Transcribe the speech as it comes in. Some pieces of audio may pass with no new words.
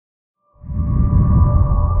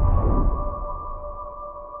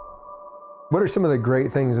What are some of the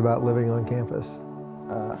great things about living on campus?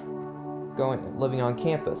 Living on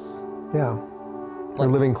campus. Yeah, or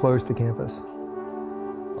living close to campus.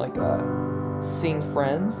 Like seeing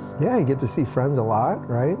friends. Yeah, you get to see friends a lot,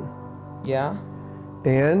 right? Yeah.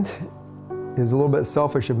 And it was a little bit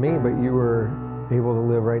selfish of me, but you were able to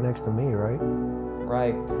live right next to me, right?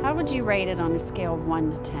 Right. How would you rate it on a scale of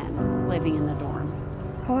 1 to 10, living in the dorm?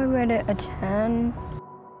 Probably rate it a 10.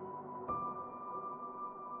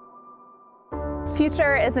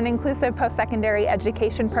 Future is an inclusive post-secondary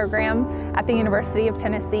education program at the University of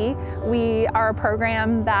Tennessee. We are a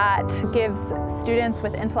program that gives students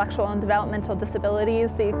with intellectual and developmental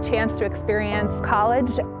disabilities the chance to experience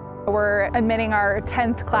college. We're admitting our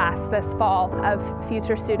 10th class this fall of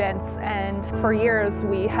future students, and for years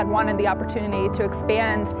we had wanted the opportunity to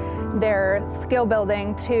expand their skill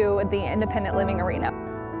building to the independent living arena.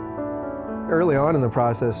 Early on in the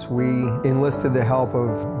process, we enlisted the help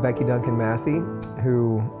of Becky Duncan Massey,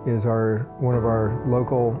 who is one of our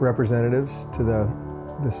local representatives to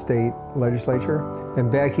the state legislature.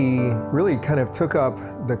 And Becky really kind of took up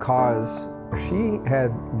the cause. She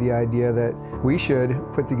had the idea that we should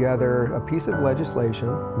put together a piece of legislation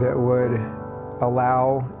that would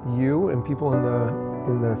allow you and people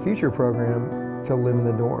in the future program to live in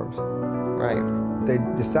the dorms. Right. They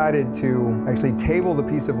decided to actually table the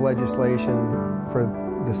piece of legislation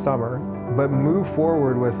for the summer, but move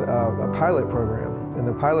forward with a pilot program. And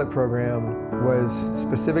the pilot program was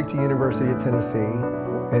specific to University of Tennessee,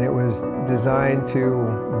 and it was designed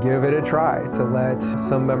to give it a try, to let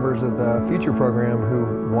some members of the future program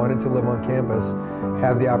who wanted to live on campus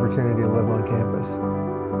have the opportunity to live on campus.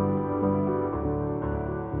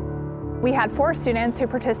 We had 4 students who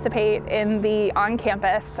participate in the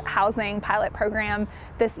on-campus housing pilot program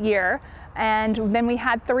this year. And then we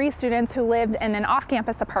had 3 students who lived in an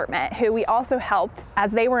off-campus apartment who we also helped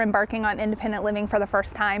as they were embarking on independent living for the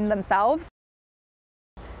first time themselves.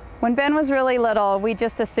 When Ben was really little, we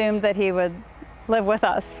just assumed that he would live with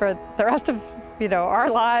us for the rest of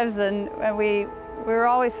our lives, and we were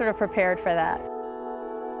always sort of prepared for that.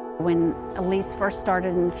 When Elise first started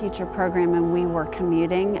in the future program and we were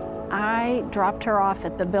commuting, I dropped her off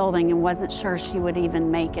at the building and wasn't sure she would even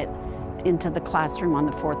make it into the classroom on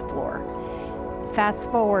the 4th floor. Fast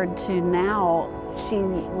forward to now, she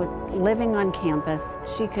was living on campus.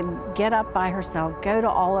 She could get up by herself, go to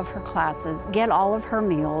all of her classes, get all of her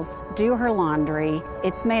meals, do her laundry.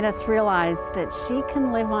 It's made us realize that she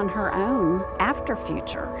can live on her own after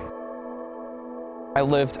Future. I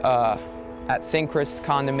lived at St. Chris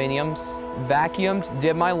condominiums, vacuumed,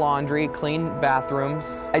 did my laundry, cleaned bathrooms.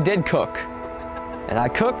 I did cook, and I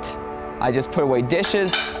cooked. I just put away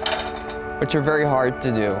dishes, which are very hard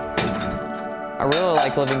to do. I really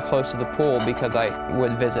like living close to the pool because I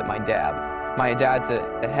would visit my dad. My dad's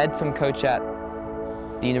a head swim coach at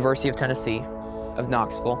the University of Tennessee of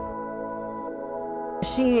Knoxville.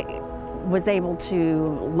 She was able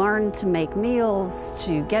to learn to make meals,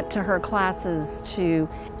 to get to her classes, to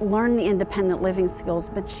learn the independent living skills,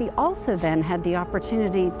 but she also then had the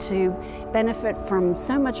opportunity to benefit from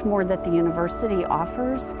so much more that the university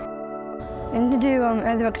offers. And to do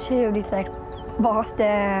other activities like boss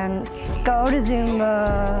dance, go to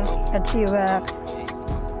Zumba, at T-Rex,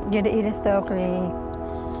 get to eat at Stokely,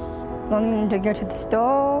 learning to go to the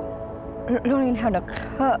store, learning how to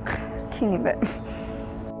cook a teeny bit.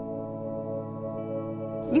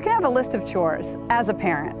 You can have a list of chores as a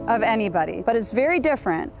parent of anybody, but it's very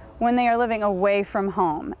different when they are living away from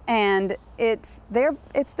home, and it's their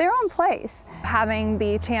own place. Having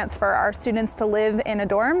the chance for our students to live in a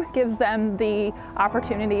dorm gives them the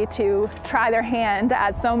opportunity to try their hand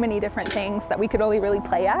at so many different things that we could only really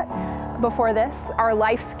play at. Before this, our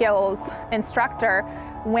life skills instructor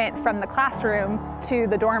went from the classroom to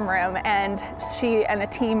the dorm room, and she and a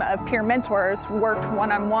team of peer mentors worked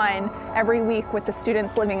one-on-one every week with the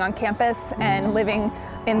students living on campus and living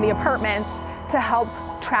in the apartments to help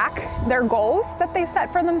track their goals that they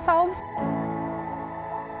set for themselves.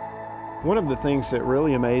 One of the things that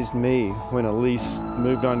really amazed me when Elise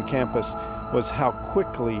moved on campus was how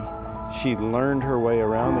quickly she learned her way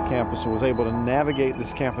around the campus and was able to navigate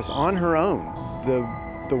this campus on her own.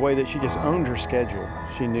 The way that she just owned her schedule.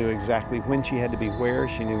 She knew exactly when she had to be where.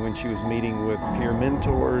 She knew when she was meeting with peer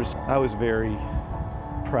mentors. I was very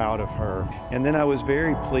proud of her. And then I was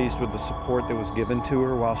very pleased with the support that was given to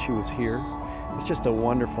her while she was here. It's just a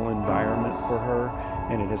wonderful environment for her,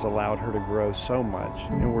 and it has allowed her to grow so much,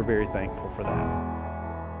 and we're very thankful for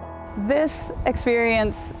that. This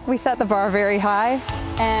experience, we set the bar very high,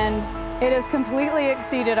 and it has completely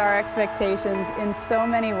exceeded our expectations in so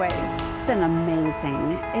many ways. It's been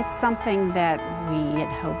amazing. It's something that we had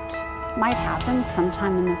hoped might happen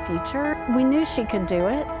sometime in the future. We knew she could do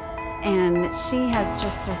it, and she has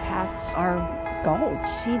just surpassed our goals.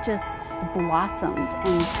 She just blossomed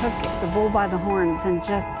and took the bull by the horns and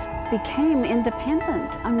just became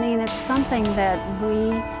independent. I mean, it's something that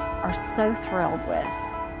we are so thrilled with.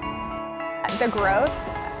 The growth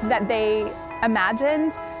that they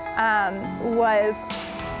imagined was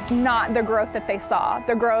not the growth that they saw.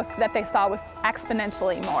 The growth that they saw was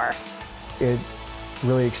exponentially more. It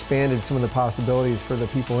really expanded some of the possibilities for the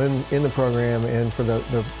people in the program and for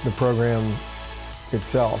the program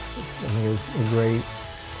itself. I think it was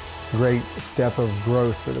a great step of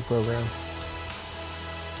growth for the program.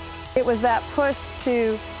 It was that push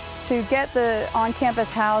to get the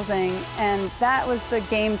on-campus housing, and that was the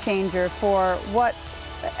game changer for what,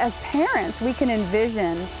 as parents, we can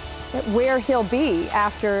envision where he'll be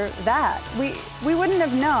after that. We wouldn't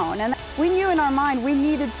have known, and we knew in our mind we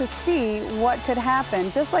needed to see what could happen,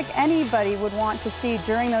 just like anybody would want to see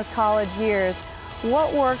during those college years,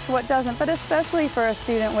 what works, what doesn't, but especially for a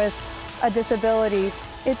student with a disability,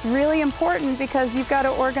 it's really important because you've got to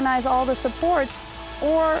organize all the supports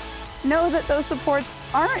or know that those supports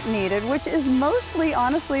aren't needed, which is mostly,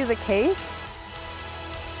 honestly, the case.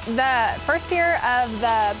 The first year of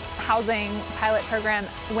the housing pilot program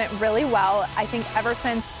went really well. I think ever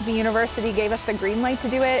since the university gave us the green light to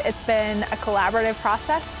do it, it's been a collaborative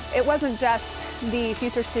process. It wasn't just the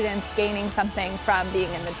future students gaining something from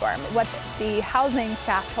being in the dorm. What the housing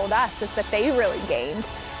staff told us is that they really gained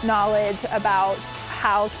knowledge about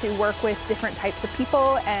how to work with different types of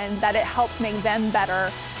people, and that it helped make them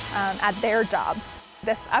better at their jobs.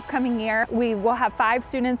 This upcoming year, we will have 5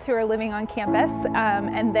 students who are living on campus,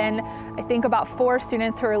 and then I think about 4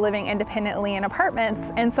 students who are living independently in apartments.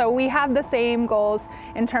 And so we have the same goals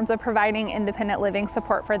in terms of providing independent living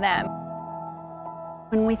support for them.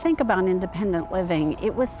 When we think about independent living,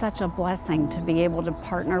 it was such a blessing to be able to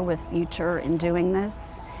partner with Future in doing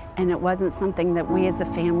this. And it wasn't something that we as a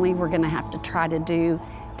family were going to have to try to do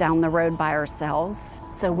down the road by ourselves.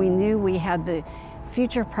 So we knew we had the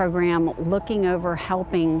Future program looking over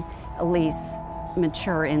helping Elise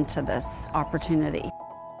mature into this opportunity.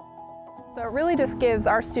 So it really just gives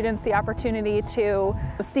our students the opportunity to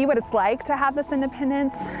see what it's like to have this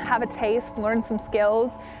independence, have a taste, learn some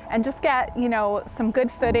skills, and just get, some good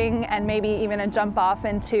footing and maybe even a jump off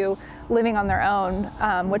into living on their own,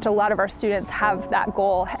 which a lot of our students have that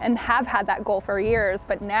goal and have had that goal for years,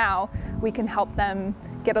 but now we can help them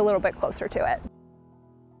get a little bit closer to it.